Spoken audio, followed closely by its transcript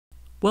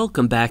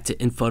Welcome back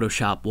to In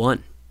Photoshop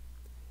 1.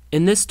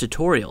 In this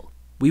tutorial,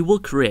 we will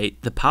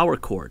create the power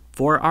cord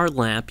for our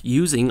lamp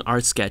using our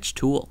sketch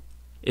tool.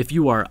 If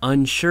you are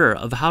unsure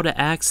of how to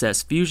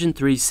access Fusion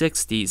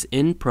 360's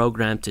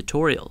in-program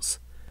tutorials,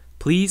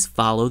 please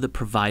follow the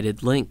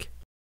provided link.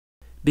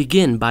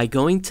 Begin by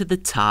going to the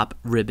top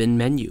ribbon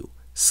menu,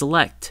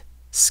 select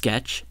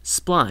Sketch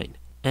Spline,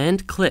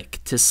 and click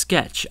to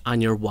sketch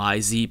on your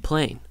YZ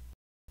plane.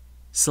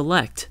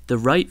 Select the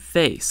right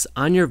face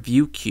on your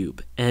view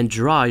cube and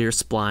draw your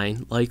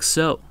spline like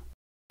so.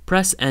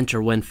 Press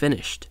Enter when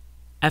finished.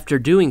 After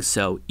doing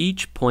so,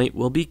 each point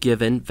will be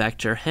given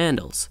vector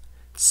handles,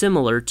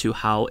 similar to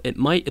how it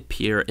might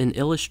appear in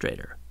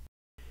Illustrator.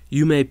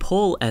 You may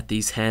pull at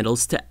these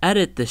handles to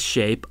edit the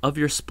shape of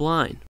your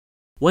spline.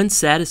 When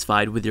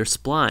satisfied with your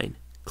spline,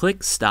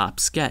 click Stop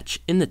Sketch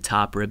in the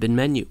top ribbon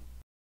menu.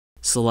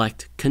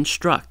 Select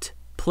Construct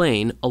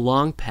Plane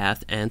along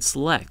path and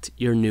select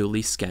your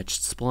newly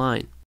sketched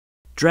spline.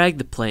 Drag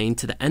the plane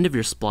to the end of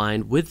your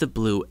spline with the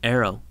blue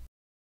arrow.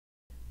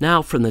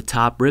 Now from the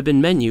top ribbon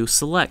menu,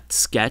 select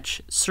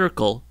Sketch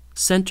Circle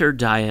Center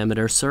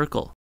Diameter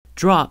Circle.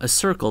 Draw a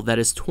circle that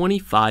is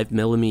 25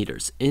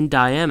 millimeters in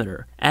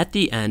diameter at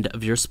the end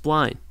of your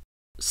spline.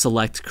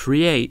 Select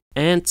Create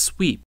and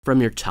Sweep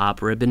from your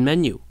top ribbon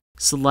menu.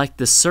 Select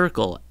the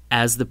circle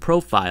as the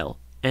profile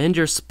and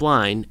your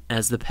spline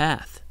as the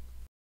path.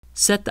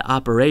 Set the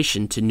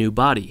operation to New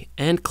Body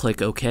and click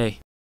OK.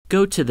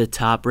 Go to the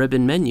top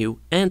ribbon menu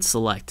and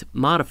select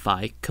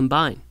Modify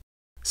Combine.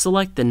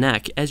 Select the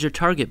neck as your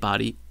target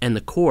body and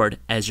the cord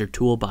as your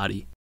tool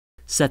body.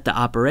 Set the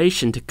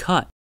operation to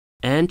Cut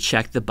and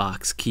check the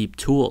box Keep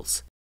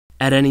Tools.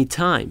 At any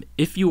time,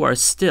 if you are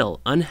still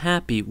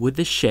unhappy with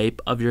the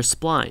shape of your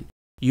spline,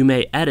 you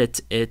may edit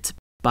it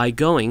by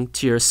going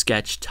to your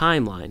sketch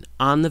timeline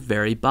on the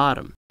very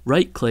bottom.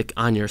 Right-click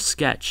on your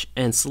sketch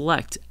and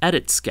select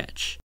Edit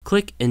Sketch.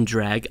 Click and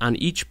drag on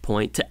each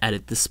point to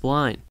edit the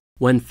spline.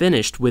 When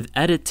finished with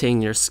editing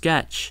your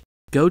sketch,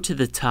 go to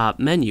the top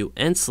menu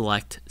and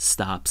select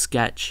Stop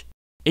Sketch.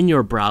 In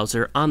your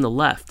browser on the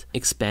left,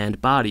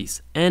 expand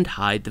Bodies and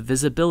hide the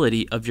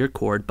visibility of your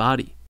cord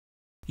body.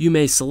 You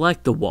may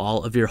select the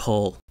wall of your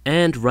hole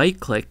and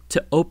right-click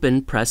to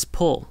open Press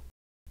Pull.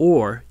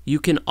 Or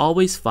you can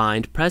always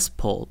find Press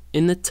Pull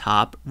in the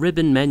top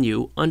ribbon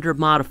menu under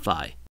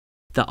Modify.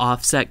 The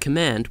Offset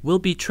command will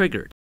be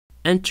triggered.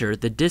 Enter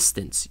the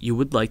distance you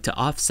would like to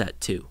offset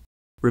to.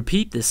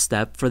 Repeat this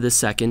step for the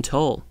second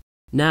hole.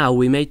 Now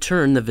we may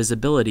turn the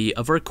visibility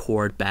of our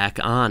cord back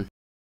on.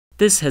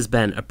 This has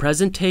been a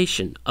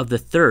presentation of the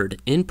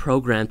third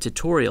in-program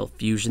tutorial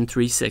Fusion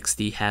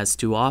 360 has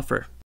to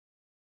offer.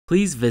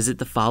 Please visit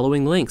the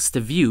following links to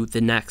view the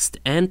next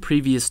and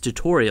previous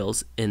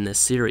tutorials in this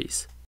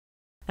series.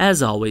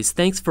 As always,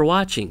 thanks for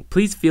watching.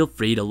 Please feel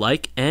free to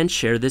like and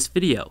share this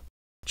video.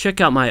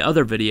 Check out my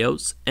other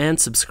videos and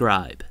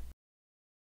subscribe.